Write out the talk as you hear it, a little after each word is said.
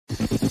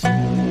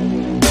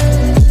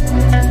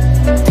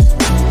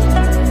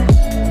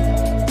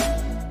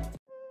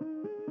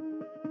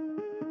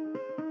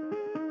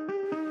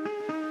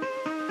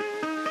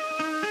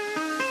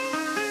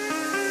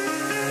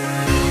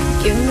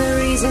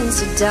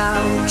to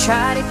doubt,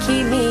 try to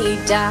keep me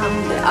down,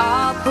 but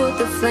I'll put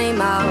the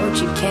flame out.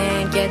 You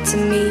can't get to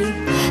me.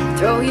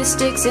 Throw your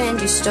sticks and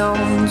your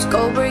stones,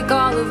 go break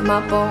all of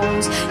my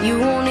bones. You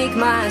won't ache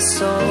my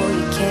soul,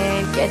 you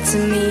can't get to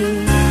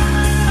me.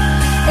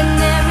 And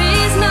there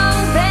is no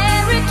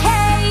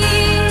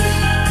barricade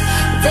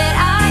that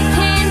I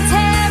can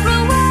tear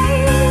away.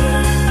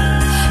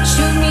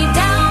 Shoot me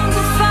down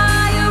to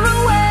fire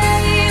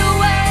away,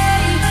 away.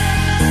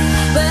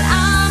 But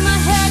I'm a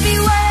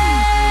heavyweight,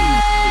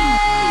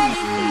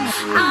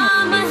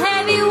 I'm a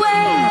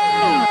heavyweight,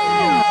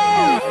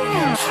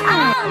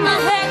 I'm a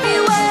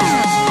heavyweight.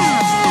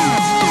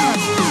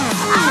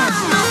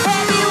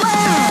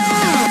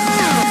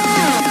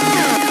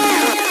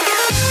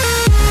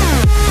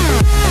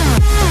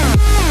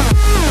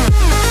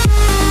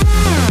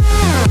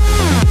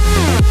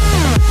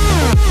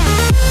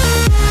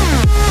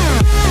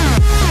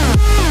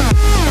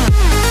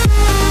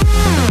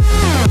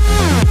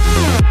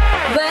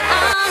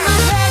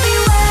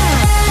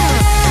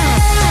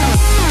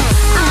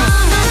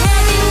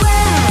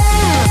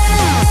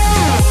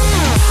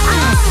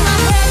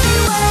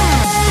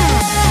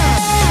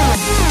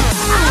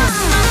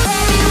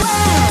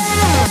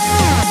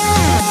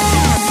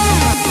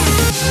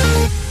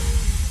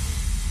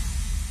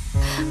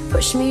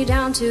 Push me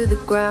down to the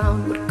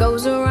ground. What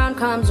goes around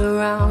comes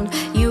around.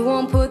 You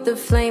won't put the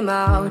flame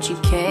out, you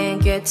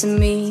can't get to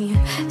me.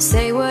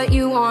 Say what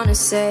you wanna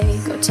say,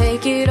 go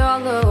take it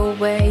all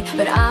away,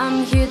 but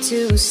I'm here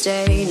to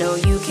stay. No,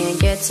 you can't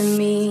get to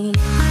me.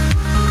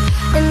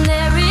 And then